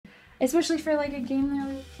Especially for like a game that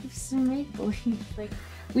is to make believe. Like,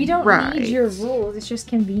 we don't need your rules. It's just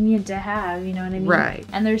convenient to have, you know what I mean? Right.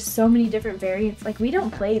 And there's so many different variants. Like, we don't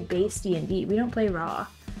play base D&D. We don't play raw.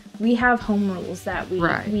 We have home rules that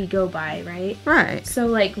we go by, right? Right. So,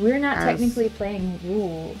 like, we're not technically playing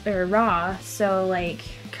raw. So, like...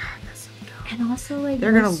 God, that's so dumb. And also, like...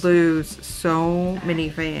 They're going to lose so many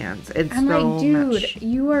fans. And I'm so like, dude, much.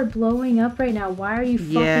 you are blowing up right now. Why are you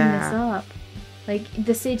fucking this up? Like,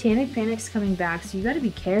 the Satanic Panic's coming back, so you gotta be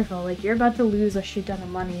careful. Like, you're about to lose a shit ton of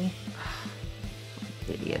money.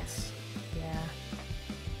 Idiots. Yeah.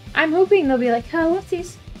 I'm hoping they'll be like, oh,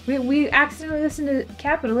 whoopsies. We accidentally listened to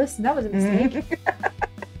Capitalists, and that was a mistake.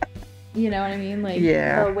 You know what I mean? Like,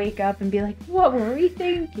 they'll wake up and be like, what were we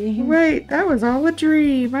thinking? Wait, that was all a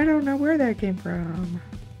dream. I don't know where that came from.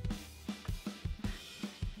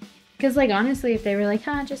 Because, like, honestly, if they were like,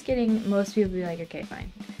 just kidding, most people would be like, okay,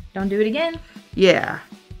 fine. Don't do it again. Yeah.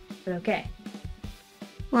 But okay.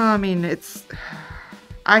 Well, I mean,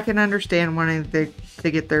 I can understand wanting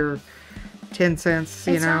to get their 10 cents,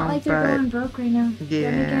 you know. It's not like they're going broke right now.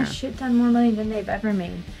 Yeah. They're making a shit ton more money than they've ever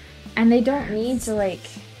made. And they don't need to, like...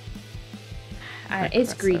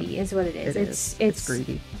 it's greedy, is what it is. It's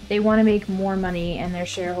greedy. They want to make more money, and their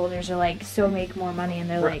shareholders are like, so make more money, and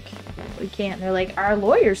they're like, we can't. They're like, our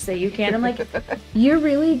lawyers say you can. I'm like, you're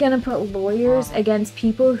really gonna put lawyers against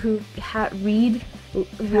people who read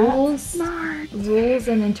rules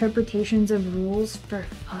and interpretations of rules for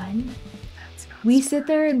fun? We sit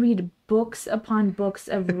there and read books upon books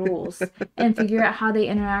of rules and figure out how they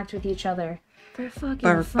interact with each other. For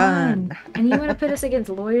fucking fun. And you want to put us against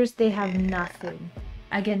lawyers? They have nothing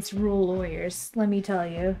against rule lawyers, let me tell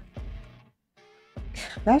you.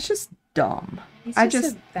 That's just dumb. It's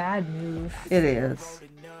just a bad move. It is.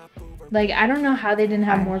 Like, I don't know how they didn't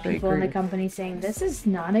have more people in the company saying, this is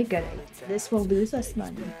not a good idea. This will lose us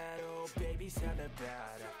money.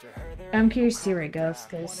 I'm curious to see where it goes,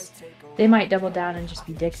 because they might double down and just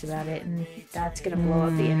be dicks about it, and that's going to blow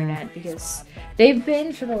up the internet, because they've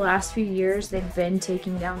been, for the last few years, they've been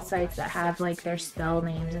taking down sites that have, like, their spell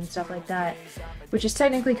names and stuff like that, which is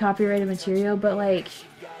technically copyrighted material, but, like,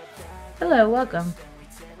 hello, welcome.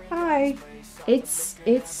 Hi. It's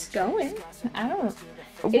going. I don't know.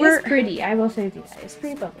 It is pretty, I will say to you that. It's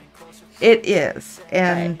pretty bubbly. It is,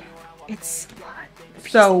 and... But it's a lot.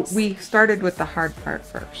 So, we started with the hard part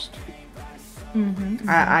first. Mm-hmm.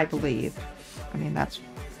 I believe. I mean, that's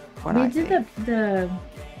what I think. We did the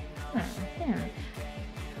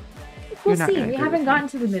We'll see. We haven't gotten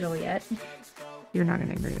to the middle yet. You're not going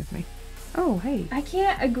to agree with me. Oh, hey. I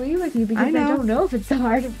can't agree with you because I don't know if it's the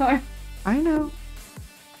hard part. I know.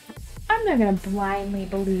 I'm not going to blindly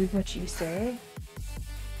believe what you say.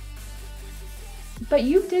 But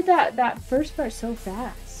you did that first part so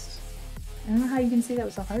fast. I don't know how you can say that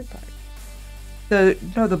was the hard part. The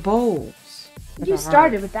bowls. You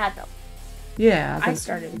started with that, though. Yeah. I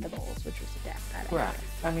started with the bowls, which was bad. Right.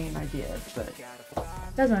 I mean, I did, but...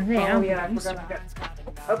 That's what I'm saying. Oh, yeah, I forgot I got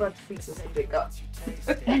a bunch of pieces to pick up.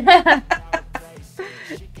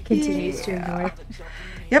 Continues to ignore.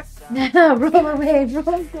 Yep. Roll away.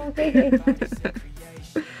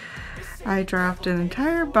 I dropped an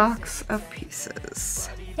entire box of pieces.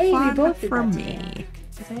 Hey, we both did from that me.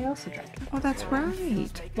 Because I also dropped a box. Oh, that's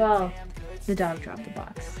right. Well, the dog dropped the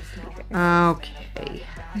box. Okay.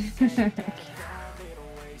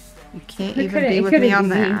 You can't even be with me on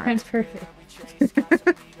that. That's perfect.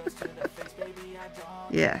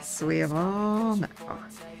 Yes, we have all know.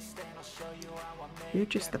 You're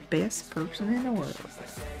just the best person in the world.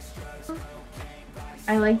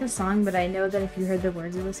 I like the song, but I know that if you heard the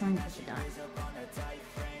words of the song, you would not.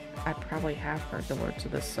 I probably have heard the words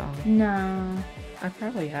of this song. No. I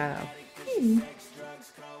probably have. You're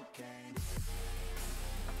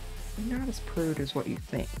not as prude as what you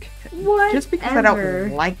think. What? Just because I don't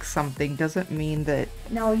like something doesn't mean that...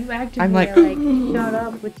 No, you actively are like, shut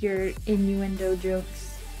up with your innuendo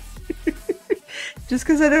jokes. Just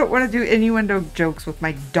because I don't want to do innuendo jokes with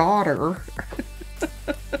my daughter.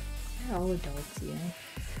 They're all adults, yeah.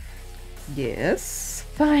 Yes.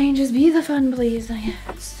 Fine, just be the fun, please.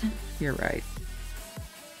 Yes. You're right.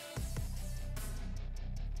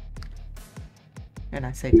 And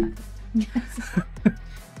I say nothing. Yes.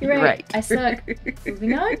 You're right. I suck.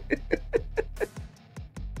 Moving on.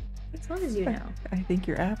 As long as you know. I think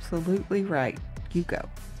you're absolutely right. You go.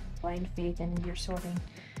 Blind faith in your sorting.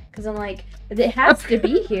 Because I'm like, it has to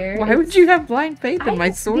be here. Why would you have blind faith in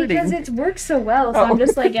my sorting? Because it works so well. So I'm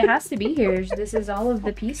just like, it has to be here. This is all of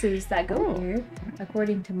the pieces that go here,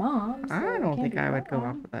 according to Mom. So I don't think I would go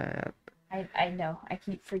off of that. I know. I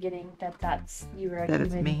keep forgetting that that's you were a That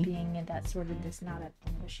it's human me. being and that sorted this, not a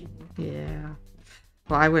machine. Yeah.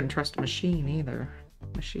 Well, I wouldn't trust a machine either.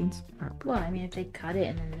 Machines are. Well, I mean, if they cut it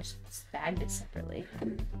and then just bagged it separately.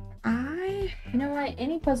 I. You know what?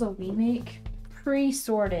 Any puzzle we make,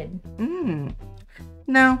 pre-sorted.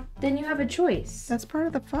 No, Then you have a choice. that's part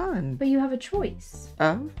of the fun. But you have a choice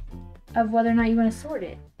Oh? of whether or not you want to sort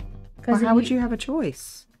it. Well, how would you have a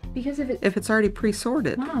choice? Because if If it's already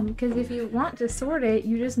pre-sorted. Mom, because if you want to sort it,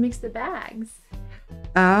 you just mix the bags.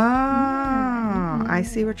 Oh, I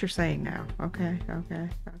see what you're saying now. Okay.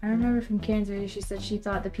 I remember from Karen's video, she said she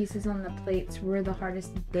thought the pieces on the plates were the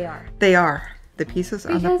hardest. They are. They are. The pieces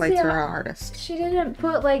on the Because plates they are are- hardest. She didn't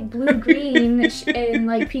put like blue, green, and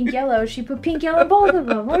like pink, yellow. She put pink, yellow, both of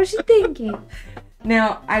them. What was she thinking?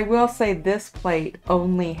 Now, I will say this plate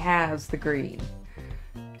only has the green.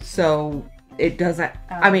 So it doesn't,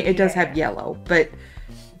 I mean, it does have yellow, but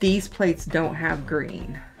these plates don't have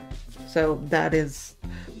green. So that is,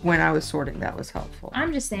 when I was sorting, that was helpful.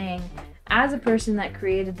 I'm just saying, as a person that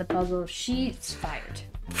created the puzzle, she's fired.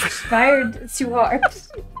 She's fired too hard.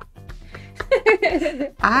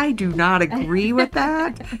 I do not agree with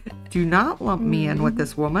that. Do not lump me in with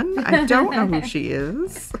this woman. I don't know who she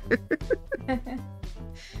is.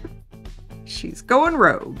 She's going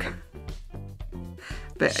rogue.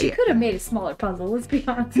 But She yeah. could have made a smaller puzzle, let's be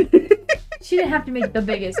honest. She didn't have to make the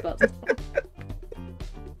biggest puzzle.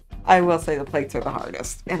 I will say the plates are the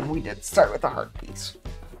hardest. And we did start with the hard piece.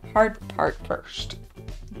 Hard part first.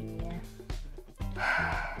 Yeah.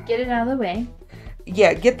 Get it out of the way.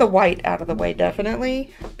 Yeah, get the white out of the way,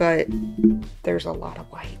 definitely. But there's a lot of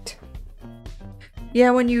white.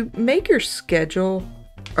 Yeah, when you make your schedule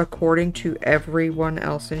according to everyone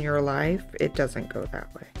else in your life, it doesn't go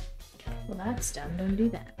that way. Well, that's dumb. Don't do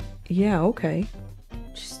that. Yeah, okay.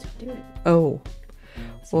 Just don't do it. Oh.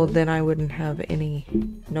 Well, then I wouldn't have any...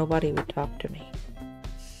 Nobody would talk to me.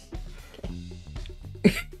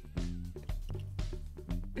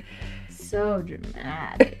 So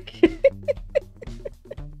dramatic.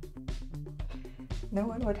 No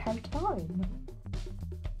one would have time.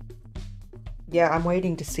 Yeah, I'm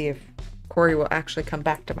waiting to see if Corey will actually come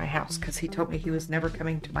back to my house, because he told me he was never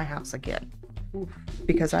coming to my house again. Oof.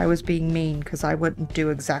 Because I was being mean, because I wouldn't do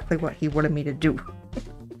exactly what he wanted me to do.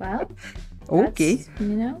 Well, Okay. that's, you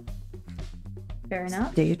know, fair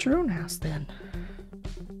enough. Stay at your own house then.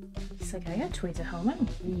 He's like, I got toys at home. I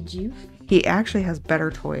don't need you. He actually has better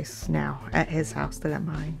toys now at his house than at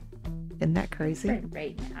mine. Isn't that crazy?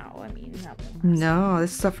 Right now. I mean, that won't last, No,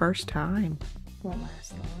 this is the first time. won't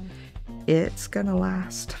last long. It's gonna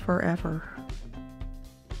last forever.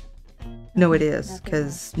 No, it is,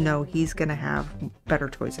 because no, he's gonna have better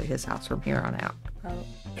toys at his house from here on out. Oh.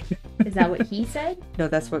 Is that what he said? No,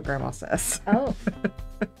 that's what Grandma says. Oh.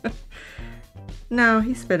 No,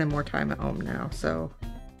 he's spending more time at home now, so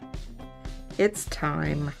it's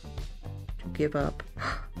time to give up.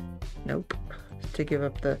 Nope. To give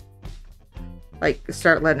up the, like,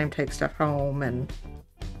 start letting him take stuff home, and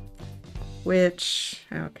which,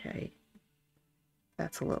 okay,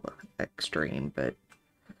 that's a little extreme, but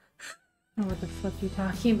I don't know what the fuck you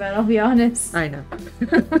talking about, I'll be honest. I know.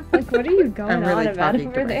 Like, what are you going I'm really on about talking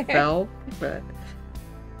over to there? myself, but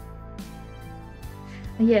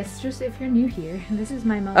Yes, just if you're new here, this is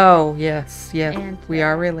my mom. oh yes, And, we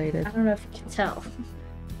are related. I don't know if you can tell.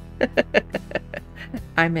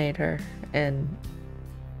 I made her, and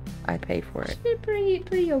I pay for it. She did a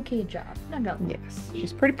pretty okay job. Not gonna lie. Yes,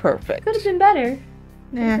 she's pretty perfect. Could have been better.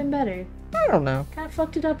 Could Nah, have been better. I don't know. Kind of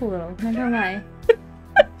fucked it up a little. Not gonna lie.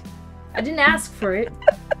 I didn't ask for it.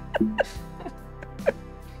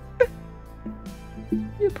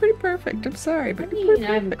 You're pretty perfect. I'm sorry, I but you're mean, pretty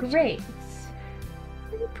I'm perfect. great.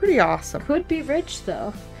 You're pretty awesome. Could be rich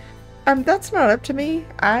though. That's not up to me.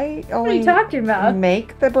 I What are only you talking about?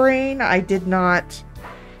 make the brain. I did not.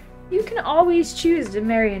 You can always choose to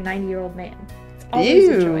marry a 90-year-old man. It's always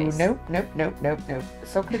a Ew. choice. Nope.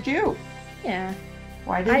 So could you? Yeah.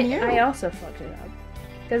 Why didn't you? I also fucked it up.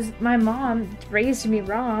 Because my mom raised me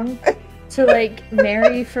wrong to, like,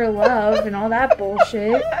 marry for love and all that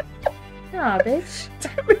bullshit. Nah, bitch. To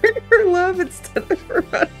marry for love instead of for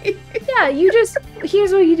money. Yeah, here's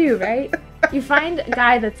what you do, right? You find a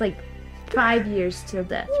guy that's, like, 5 years till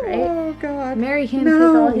death, right? Oh God. Marry him, No.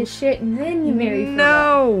 take all his shit, and then you marry for love.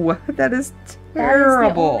 No, that is That is the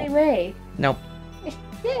terrible. only way. Nope.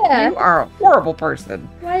 Yeah. You are a horrible person.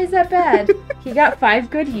 Why is that bad? He got 5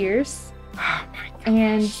 good years, Oh my God.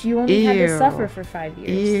 and you only had to Ew. suffer for 5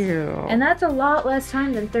 years. Ew. And that's a lot less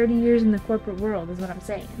time than 30 years in the corporate world, is what I'm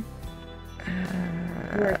saying.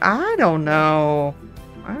 I don't know.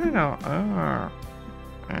 I don't know.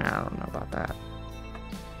 I don't know about that.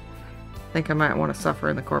 I think I might want to suffer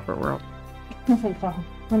in the corporate world. Well,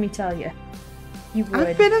 let me tell you. You would.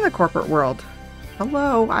 I've been in the corporate world.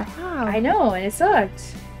 Hello, I have. I know, and it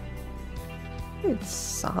sucked. It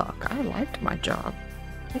sucked. I liked my job.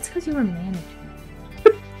 It's because you were managing.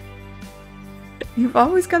 You've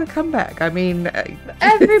always got to come back. I mean...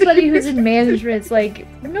 Everybody who's in management's like,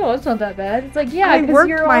 no, it's not that bad. It's like, yeah, because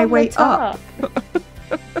you're my on way the top.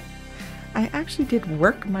 I actually did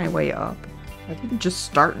work my way up. I didn't just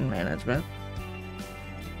start in management.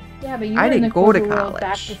 Yeah, but you I were in didn't the go to corporate world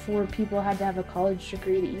back college. before people had to have a college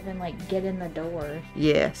degree to even, like, get in the door.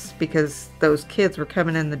 Yes, because those kids were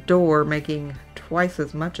coming in the door making twice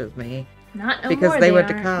as much as me. Not no because more, they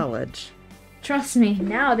went aren't. to college. Trust me,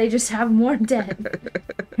 now they just have more debt.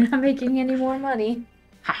 You're not making any more money.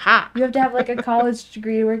 Haha. You have to have, like, a college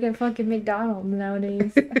degree to work at fucking McDonald's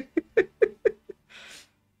nowadays.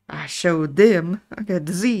 I showed them I got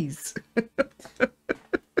disease.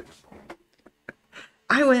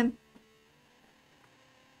 I win.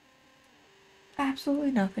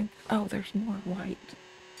 Absolutely nothing. Oh, there's more white.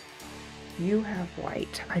 You have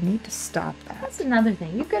white. I need to stop that. That's another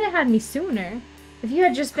thing. You could have had me sooner. If you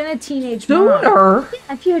had just been a teenage mom. Sooner?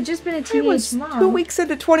 Yeah, if you had just been a I teenage was mom. 2 weeks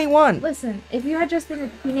into 21. Listen, if you had just been a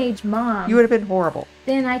teenage mom. You would have been horrible.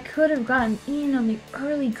 Then I could have gotten in on the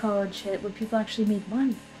early college shit where people actually made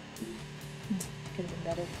money. Could have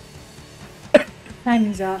been better.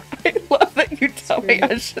 Timing's off. I love that you tell me I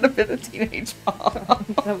Screw it. should have been a teenage mom.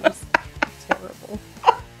 That was terrible.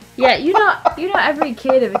 Yeah, you know every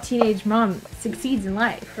kid of a teenage mom succeeds in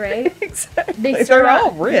life, right? Exactly. They're They're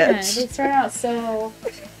all rich. Yeah, they start out so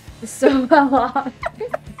well off.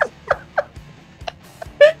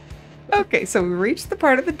 Okay, so we reached the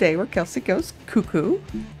part of the day where Kelsey goes cuckoo.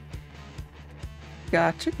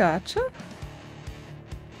 Gotcha.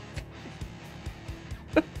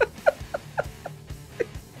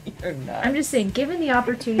 You're nuts. I'm just saying, given the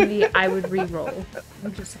opportunity, I would re-roll.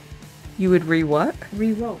 I'm just saying, You would what?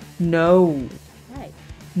 re-roll. No. Right.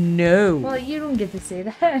 No. Well, you don't get to say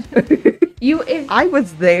that. If I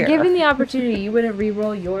was there. given the opportunity, you wouldn't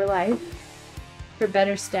re-roll your life for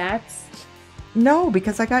better stats. No,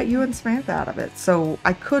 because I got you and Samantha out of it, so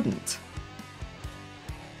I couldn't.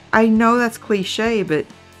 I know that's cliche, but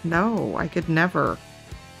no, I could never.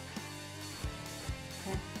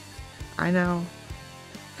 Okay. I know.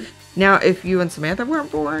 Now, if you and Samantha weren't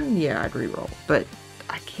born, yeah, I'd re-roll, but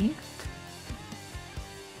I can't.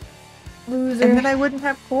 Loser. And then I wouldn't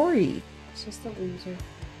have Corey. It's just a loser.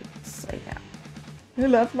 Say that. I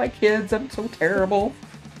love my kids. I'm so terrible.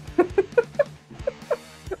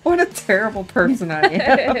 What a terrible person I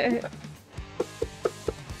am.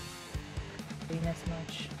 This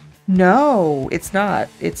much. No, it's not.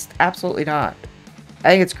 It's absolutely not.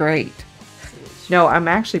 I think it's great. No, I'm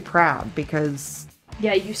actually proud because...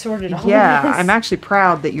 Yeah, you sorted all Yeah, of this. I'm actually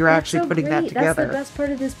proud that you're That's actually so putting that great. together. That's the best part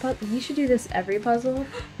of this puzzle. You should do this every puzzle.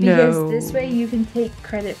 Because No. this way you can take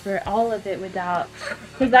credit for all of it without...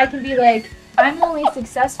 Because I can be like, I'm only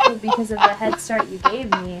successful because of the head start you gave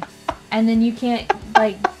me. And then you can't,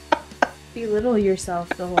 like, belittle yourself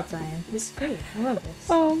the whole time. This is great. I love this.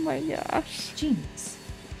 Oh my gosh. Genius.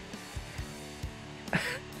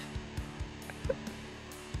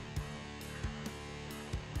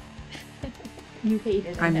 You hate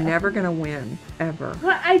it. I I'm know. never going to win, ever.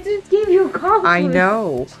 What? I just gave you a compliment. I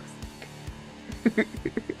know.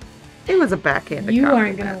 It was a backhanded You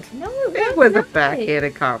compliment. aren't gonna. No, It was a not.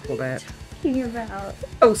 backhanded compliment. What are you talking about?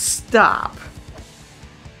 Oh, stop.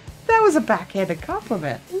 That was a backhanded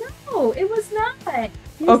compliment. No, it was not.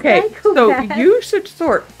 You Okay, so psychopath. you should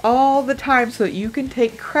sort all the time so that you can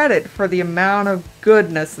take credit for the amount of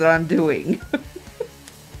goodness that I'm doing.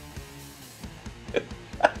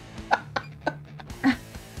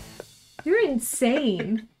 You're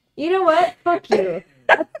insane. You know what? Fuck you.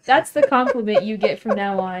 That's the compliment you get from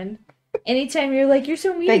now on. Anytime you're like, you're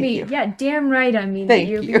so mean Thank to me. you. Yeah, damn right I'm mean Thank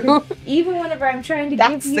to you. you. Because even whenever I'm trying to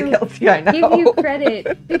That's give the you guilty I know. give you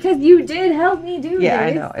credit because you did help me do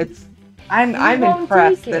Yeah, this. I know. I'm won't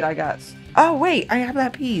impressed take that it. I got. Oh wait, I have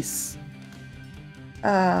that piece.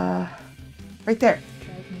 Right there.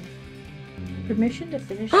 Drive me. Permission to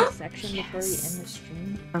finish this section before we end the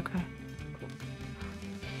stream. Okay.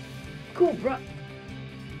 Cool, bro.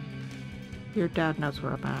 Your dad knows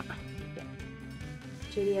where I'm at.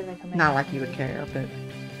 JD, have I come in? Not like you would care, but.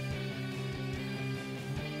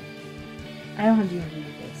 I don't have to do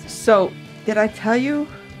this. So, did I tell you?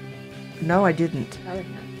 No, I didn't. Probably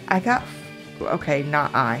not. I got. Okay,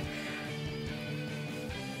 not I.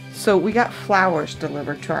 So, we got flowers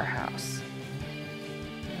delivered to our house.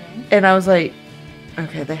 Alright. And I was like,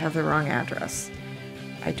 okay, they have the wrong address.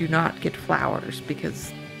 I do not get flowers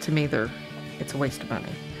because to me it's a waste of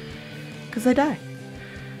money. Because they die.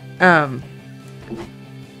 And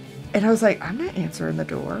I was like, I'm not answering the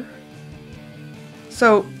door.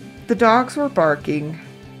 So the dogs were barking.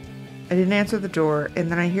 I didn't answer the door. And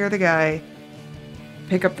then I hear the guy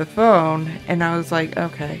pick up the phone. And I was like,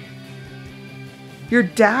 okay. Your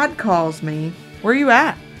dad calls me. Where are you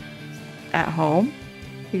at? At home?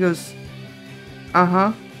 He goes,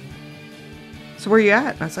 uh-huh. So where you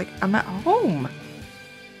at? And I was like, I'm at home.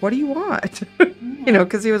 What do you want? You know,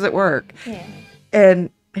 because he was at work. Yeah. And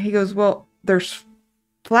he goes, well, there's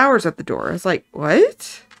flowers at the door. I was like,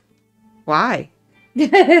 what? Why?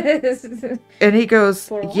 And he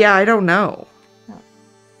goes, yeah, I don't know. Oh.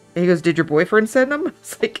 And he goes, did your boyfriend send them? I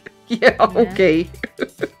was like, yeah. Okay.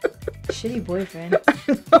 Shitty boyfriend.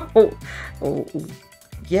 Oh,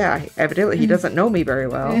 yeah, evidently he doesn't know me very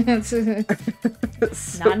well. So,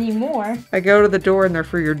 not anymore. I go to the door and they're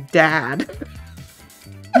for your dad.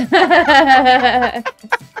 It's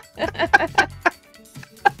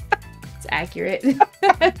accurate.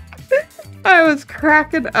 I was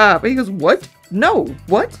cracking up. He goes, what? No,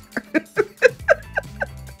 what?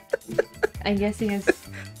 I'm guessing it's...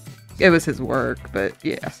 It was his work, but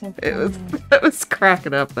yeah. It was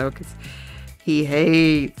cracking up though, because he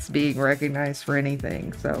hates being recognized for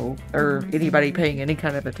anything, so, or anybody paying any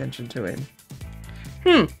kind of attention to him.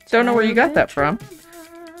 Don't know where you got that from.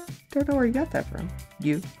 Don't know where you got that from.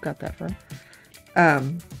 You got that from.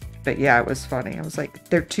 But yeah, it was funny. I was like,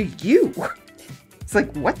 they're to you. It's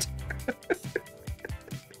like, what?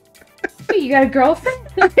 Wait, you got a girlfriend?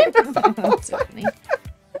 That's so funny.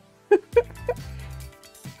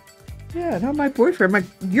 Yeah, not my boyfriend.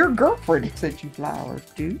 Your girlfriend sent you flowers,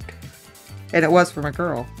 dude. And it was from a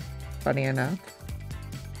girl, funny enough.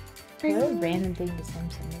 What a random thing to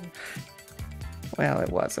send somebody. Well, it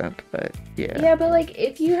wasn't, but yeah. Yeah, but like,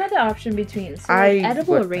 if you had the option between, so like,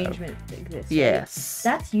 edible arrangements exist. Yes.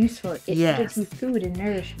 Right? That's useful. It yes. gives you food and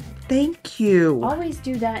nourishment. Thank you. Always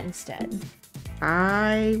do that instead.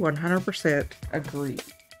 I 100% agree.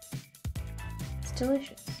 It's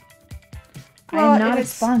delicious. Well, I'm not a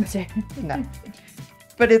sponsor. No.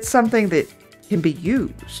 But it's something that can be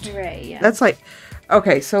used. Right, yeah. That's like,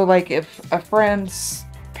 okay, so like if a friend's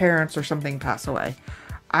parents or something pass away,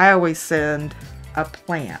 I always send a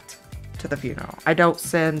plant to the funeral. I don't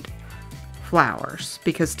send flowers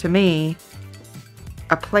because to me,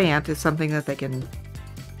 a plant is something that they can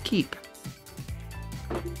keep.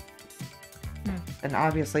 And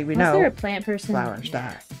obviously we know they're a plant person, flowers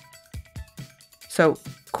die. So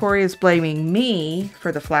Corey is blaming me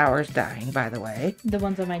for the flowers dying, by the way. The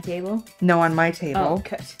ones on my table? No, on my table. Oh,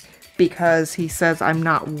 good. Because he says I'm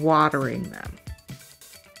not watering them.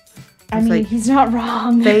 I mean, like, he's not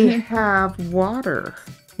wrong. They have water.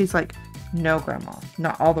 He's like, no, Grandma,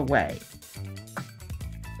 not all the way.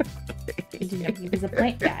 I didn't know he was a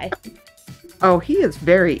plant guy. Oh, he is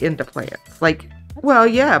very into plants. Like, well,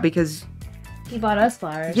 yeah, because... He bought us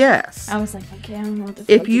flowers. Yes. I was like, okay, I don't know what the fuck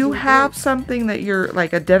if you have something that you're,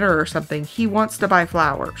 like a dinner or something, he wants to buy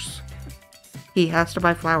flowers. He has to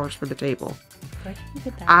buy flowers for the table. Where did you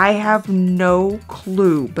get that? I have no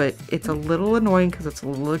clue, but it's a little annoying because it's a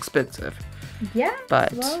little expensive. Yeah,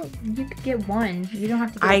 but well, you could get one. You don't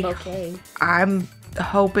have to get a bouquet. I'm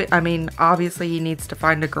hoping, I mean, obviously he needs to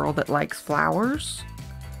find a girl that likes flowers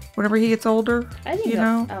whenever he gets older. I think you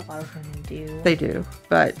know? A lot of women do. They do,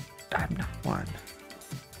 but I'm not one.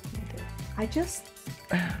 I just...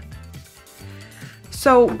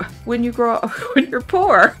 So, when you grow up, when you're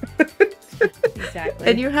poor... Exactly.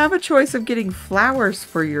 And you have a choice of getting flowers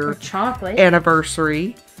for your chocolate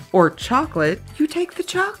anniversary or chocolate, you take the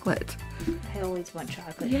chocolate. I always want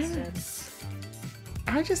chocolate instead.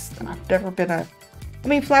 I've never been I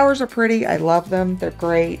mean, flowers are pretty. I love them. They're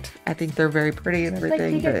great. I think they're very pretty and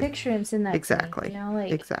everything. Like, take a picture and send that exactly. to me, you know,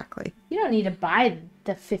 like, exactly. You don't need to buy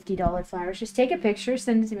the $50 flowers. Just take a picture,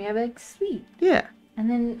 send it to me. I'll be like, sweet. Yeah. And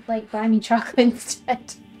then, like, buy me chocolate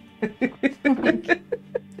instead. Like,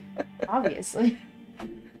 obviously.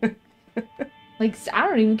 Like, I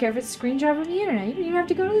don't even care if it's a screenshot from the internet. You don't even have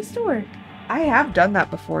to go to the store. I have done that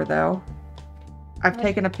before, though. I've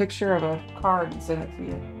taken a picture of a card and sent it to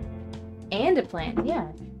you. And a plant, yeah.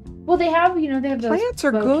 Well, they have, you know, they have those plants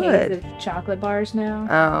are bouquets good. of chocolate bars now.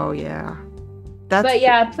 Oh, yeah. But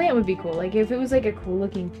yeah, a plant would be cool. Like, if it was, like, a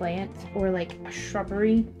cool-looking plant or, like, a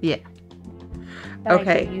shrubbery. Yeah. That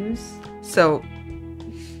I could use. So,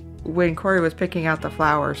 when Corey was picking out the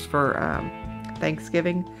flowers for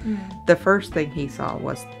Thanksgiving, the first thing he saw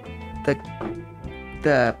was the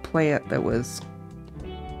plant that was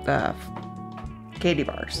candy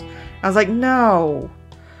bars. I was like, no,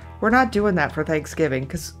 we're not doing that for Thanksgiving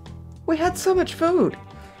because we had so much food.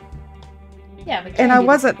 Yeah, but And I candy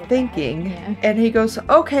wasn't doesn't get thinking. that. Yeah. And he goes,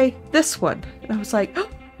 okay, this one. And I was like,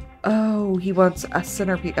 oh, he wants a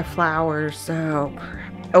centerpiece of flowers. So,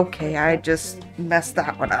 okay, I just messed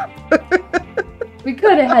that one up. We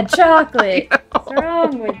could have had chocolate. What's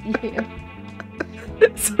wrong with you?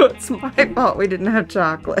 So it's my fault we didn't have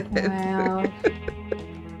chocolate. Wow.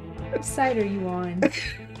 What side are you on?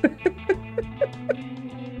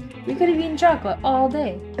 We could have eaten chocolate all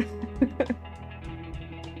day.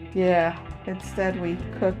 Yeah, instead we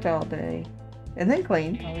cooked all day. And then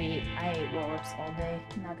cleaned. Oh, I ate roll-ups all day,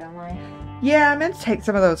 not gonna lie. Yeah, I meant to take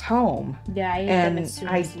some of those home. Yeah, I ate them And as soon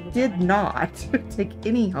I as you did got not take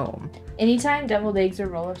any home. Anytime deviled eggs or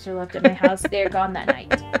roll-ups are left at my house, they're gone that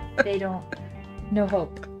night. They don't... No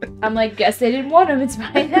hope. I'm like, guess they didn't want them, it's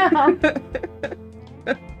fine now.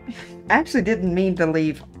 I actually didn't mean to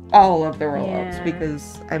leave all of the roll-ups Yeah.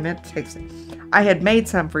 because I meant to take some. I had made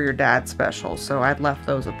some for your dad's special, so I'd left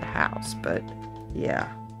those at the house. But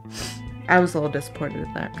yeah, I was a little disappointed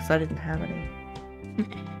in that because I didn't have any.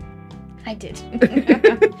 I did.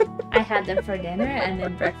 I had them for dinner and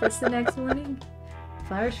then breakfast the next morning.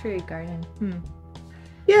 Flowers for your garden.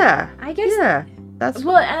 Yeah, I guess. yeah, that's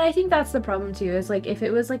Well, and I think that's the problem too. Is like if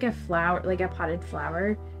it was like a flower, like a potted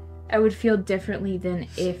flower, I would feel differently than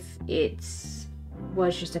if it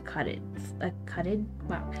was just a cut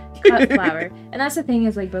flower. And that's the thing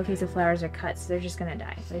is like bouquets of flowers are cut, so they're just gonna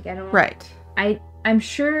die. Like I don't. right. I'm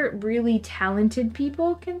sure really talented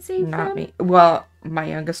people can save Not them, me. Well, my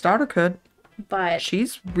youngest daughter could. but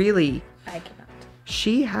She's really. I cannot.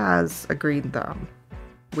 She has a green thumb,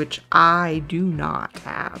 which I do not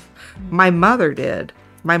have. My mother did.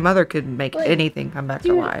 My mother could make Like, anything come back to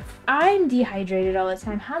dude, life. I'm dehydrated all the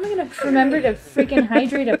time. How am I gonna remember to freaking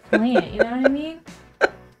hydrate a plant? You know what I mean?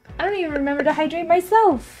 I don't even remember to hydrate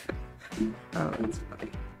myself. Oh, that's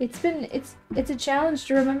funny. It's a challenge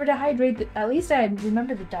to remember to hydrate. At least I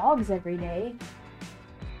remember the dogs every day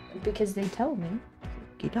because they tell me.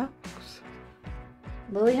 Dogs.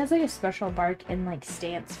 Lily has like a special bark and like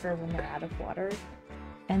stance for when they're out of water,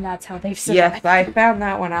 and that's how they've survived. Yes, I found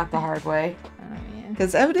that one out the hard way. Oh yeah.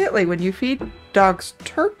 Because evidently, when you feed dogs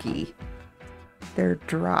turkey, they're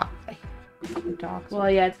dry. The dogs. Well,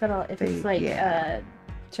 yeah, it's got a. If it's like yeah.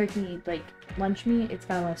 turkey like lunch meat, it's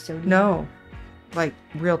got a lot of sodium. No, like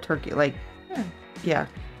real turkey. Like, Hmm. yeah.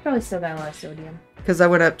 Probably still got a lot of sodium. Because I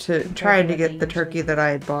went up to trying to what get they the usually- turkey that I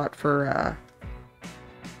had bought for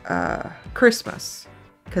Christmas.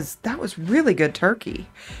 Because that was really good turkey.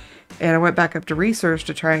 And I went back up to research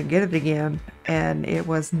to try and get it again. And it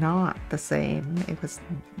was not the same. It was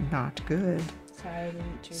not good. Sorry, I didn't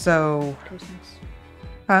eat turkey. So, for Christmas.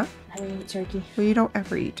 huh? I didn't eat turkey. Well, you don't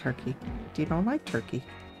ever eat turkey. You don't like turkey.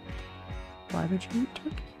 Why would you eat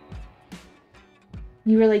turkey?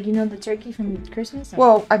 You were like, the turkey from Christmas?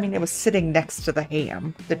 Well, I mean, it was sitting next to the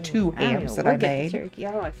ham. The two I don't hams even that I look at the made. turkey.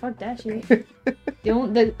 Oh, I fuck that shit.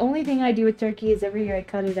 The only thing I do with turkey is every year I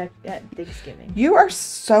cut it at Thanksgiving. You are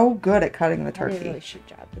so good at cutting the I did a turkey. really shit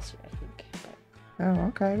job this year, I think. But Oh,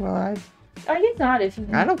 okay. Well, I guess not. If you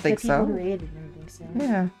I don't think the people so. who ate it and everything, so.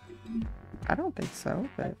 yeah. I don't think so,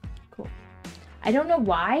 but Cool. I don't know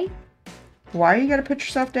why. why you gotta put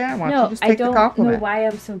yourself down? Why don't No, you just I take the don't know compliment? why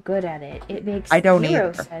I'm so good at it. It makes I don't zero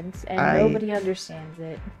either. sense, and I- nobody understands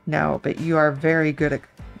it. No, but you are very good at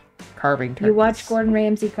carving turkeys. You watch Gordon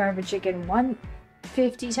Ramsay carve a chicken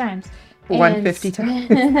 150 times. 150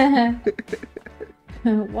 times.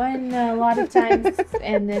 A lot of times,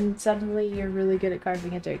 and then suddenly you're really good at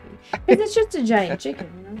carving a turkey. Because it's just a giant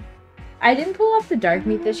chicken, I didn't pull off the dark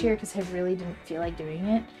meat this year because I really didn't feel like doing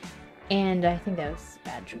it. And I think that was a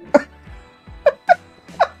bad choice.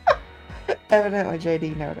 Evidently,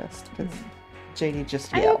 JD noticed because JD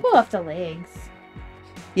just I will yelled. pull off the legs.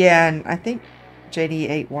 Yeah, and I think JD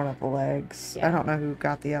ate one of the legs. Yeah. I don't know who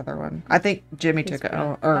got the other one. I think Jimmy took it.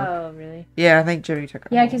 brother. Or Oh, really? yeah, I think Jimmy took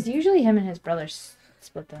it. Yeah, home. because usually him and his brothers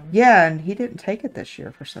split them. Yeah, and he didn't take it this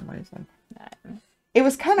year for some reason. It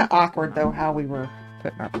was kind of awkward though how we were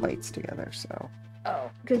putting our plates together. So Oh,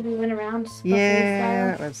 because we went around buffet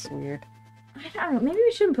yeah, style. it was weird. I don't know. Maybe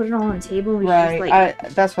we shouldn't put it all on the table. We should Right. just,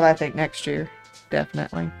 like, That's what I think next year.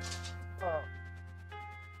 Definitely.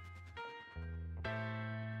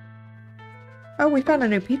 Oh, we found a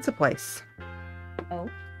new pizza place. Oh.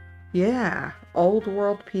 Yeah. Old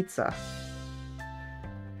World Pizza.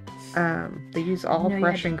 They use all You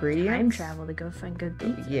fresh had to ingredients. Time travel to go find good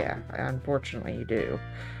pizza. Yeah, unfortunately you do.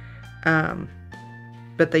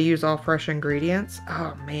 But they use all fresh ingredients.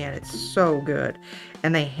 Oh man, it's so good.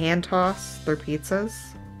 And they hand toss their pizzas.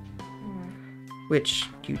 which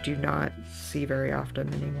you do not see very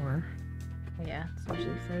often anymore. Yeah, it's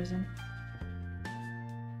usually frozen.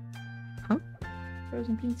 Huh?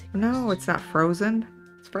 Frozen pizza. No, it's not frozen.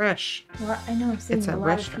 It's fresh. Well, I know. I'm saying It's a lot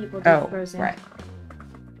restaurant. of people do frozen. Right.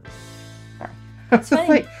 Sorry. I was funny.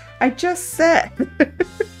 like, I just said.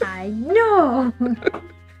 I know.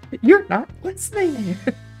 You're not listening.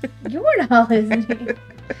 You're not listening.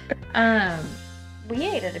 We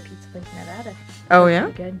ate at a pizza place in Nevada. Oh, yeah?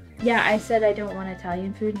 Pretty good. Yeah, I said I don't want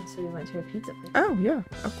Italian food, and so we went to a pizza place. Oh, yeah,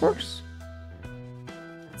 of course.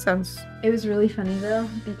 Sounds... It was really funny, though,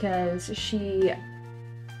 because she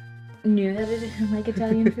knew that I didn't like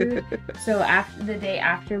Italian food. So the day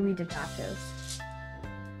after, we did tacos.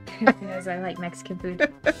 Because I like Mexican food.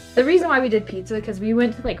 The reason why we did pizza, because we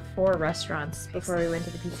went to like 4 restaurants before we went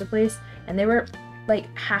to the pizza place, and they were like,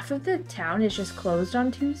 half of the town is just closed on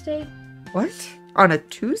Tuesday. What? On a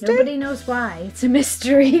Tuesday? Nobody knows why. It's a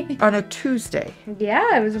mystery. On a Tuesday?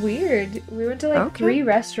 Yeah, it was weird. We went to like 3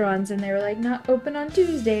 restaurants, and they were like, not open on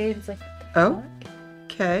Tuesday. It's like, oh,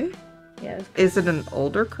 okay. Yeah. Is it an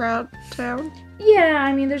older crowd town? Yeah,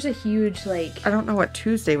 I mean, there's a huge like... I don't know what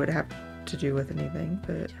Tuesday would have to do with anything,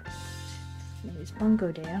 but... It's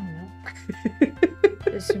Bunko Day, I don't know.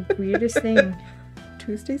 It's the weirdest thing.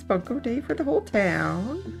 Tuesday's Bunko Day for the whole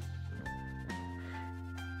town.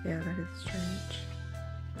 Yeah, that is strange.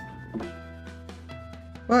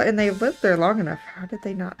 Well, and they've lived there long enough. How did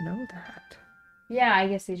they not know that? Yeah, I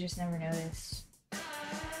guess they just never noticed.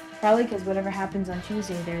 Probably because whatever happens on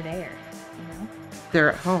Tuesday, they're there, you know? They're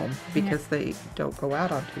at home because they don't go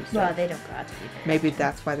out on Tuesday. Well, they don't go out to eat there. Maybe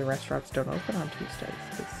that's why the restaurants don't open on Tuesdays,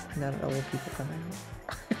 because none of the old people come out.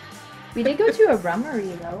 We did go to a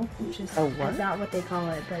rummery, though, which is A what? not what they call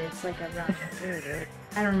it, but it's like a rum.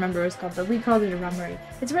 I don't remember what it's called, but we called it a rummery.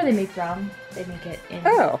 It's where they make rum. They make it in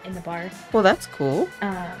the bar. Well, that's cool.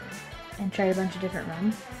 And tried a bunch of different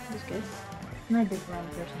rum. It was good. I'm not a big rum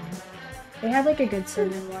person. They had like a good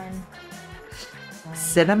cinnamon one.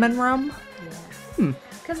 Cinnamon rum? Yeah.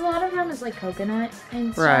 Because a lot of rum is like coconut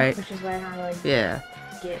and stuff, Right. which is why I don't really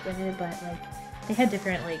get with it. But like, they had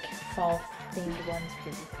different like fall themed ones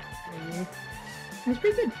because it was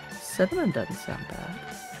pretty good. Cinnamon doesn't sound bad.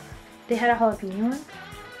 They had a jalapeno one.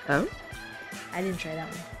 Oh? I didn't try that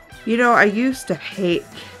one. You know, I used to hate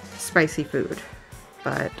spicy food,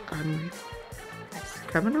 but I'm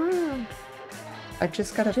coming around. I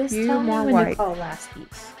just got a few tell more me when white. to call last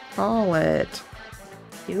piece. Call it.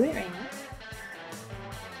 Do it right now.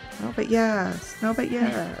 No, but yes. No, but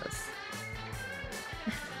yes.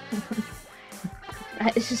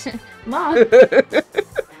 Mom. You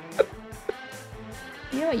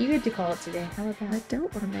know what? You get to call it today. How about that? I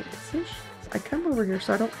don't want to make decisions. I come over here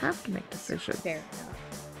so I don't have to make decisions. Fair enough.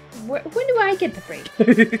 When do I get the break?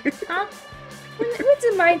 Huh? What's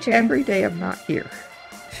in my turn? Every day I'm not here.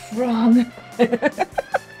 Wrong.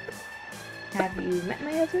 Have you met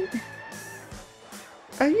my husband?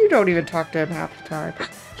 You don't even talk to him half the time.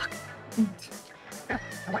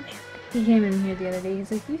 Look. He came in here the other day.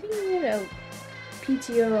 He's like, "You think you get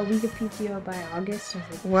a week of PTO by August?" I was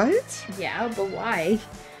like, What? "Yeah, but why?"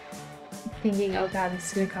 Thinking, "Oh God, this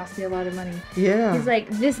is gonna cost me a lot of money." Yeah. He's like,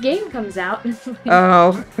 "This game comes out."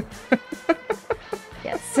 Oh.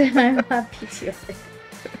 Yes, I will have PTO. It's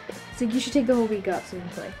like, you should take the whole week off so we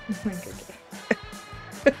can play. I'm like,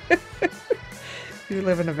 okay. You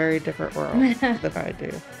live in a very different world than I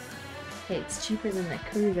do. Hey, it's cheaper than the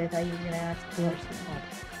cruise I thought you were gonna ask for.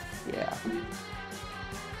 Yeah.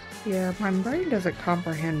 Yeah, my brain doesn't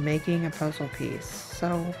comprehend making a puzzle piece.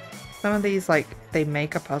 So some of these, like, they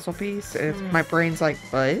make a puzzle piece, and my brain's like,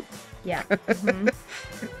 what? Yeah. Mm-hmm.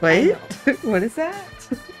 What? What is that?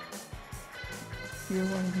 You're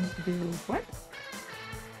wanting me to do what?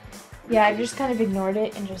 Yeah, I've just kind of ignored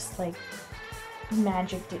it and just like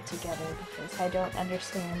magicked it together because I don't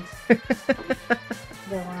understand the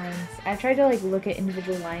lines. I tried to like look at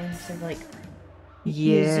individual lines and like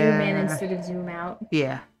you zoom in instead of zoom out.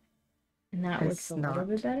 Yeah. And that looks a little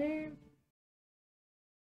bit better.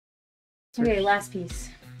 Okay, last piece.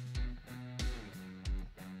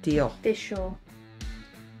 Deal.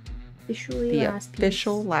 Officially The last piece.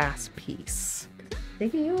 official last piece.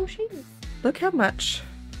 Thank you, Yoshi. Look how much,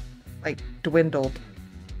 like, dwindled.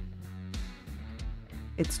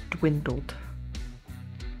 It's dwindled.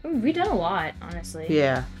 We've done a lot, honestly.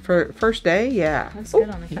 Yeah. For first day, yeah. That's good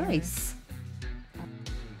on the camera. Nice.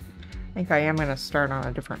 I think I am going to start on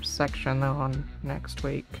a different section, though, on next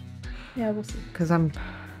week. Yeah, we'll see. Because I'm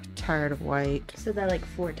tired of white. So that like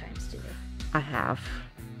 4 times today. I have.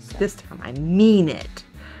 So. This time I mean it.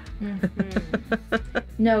 Mm-hmm.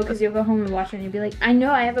 No, because you'll go home and watch it and you'll be like, I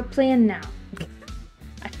know, I have a plan now.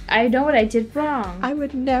 I know what I did wrong. I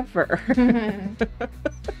would never.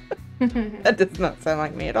 That does not sound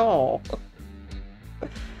like me at all.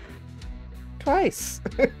 Twice.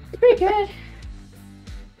 Pretty good.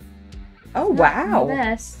 Oh, Not wow. the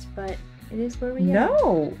best, but it is where we are.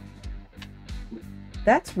 No.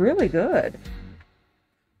 That's really good.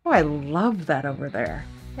 Oh, I love that over there.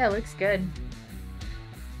 Yeah, it looks good.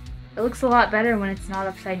 It looks a lot better when it's not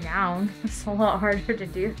upside down. It's a lot harder to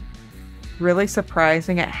do. Really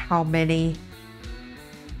surprising at how many,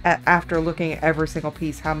 after looking at every single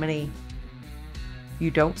piece, how many you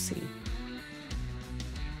don't see.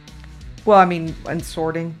 Well, I mean, and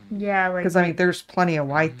sorting. Yeah, like... Because, I mean, there's plenty of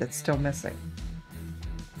white that's still missing.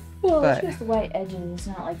 Well, but... it's just the white edges,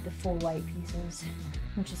 not like the full white pieces.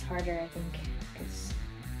 Which is harder, I think. Because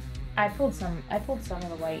I pulled some of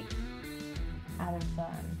the white out of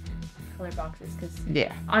color boxes. Because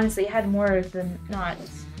yeah, honestly, it had more of the not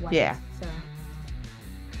white. Yeah. So.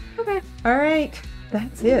 Okay. All right.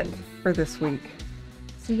 That's it for this week.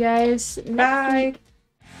 See you guys next Bye. week.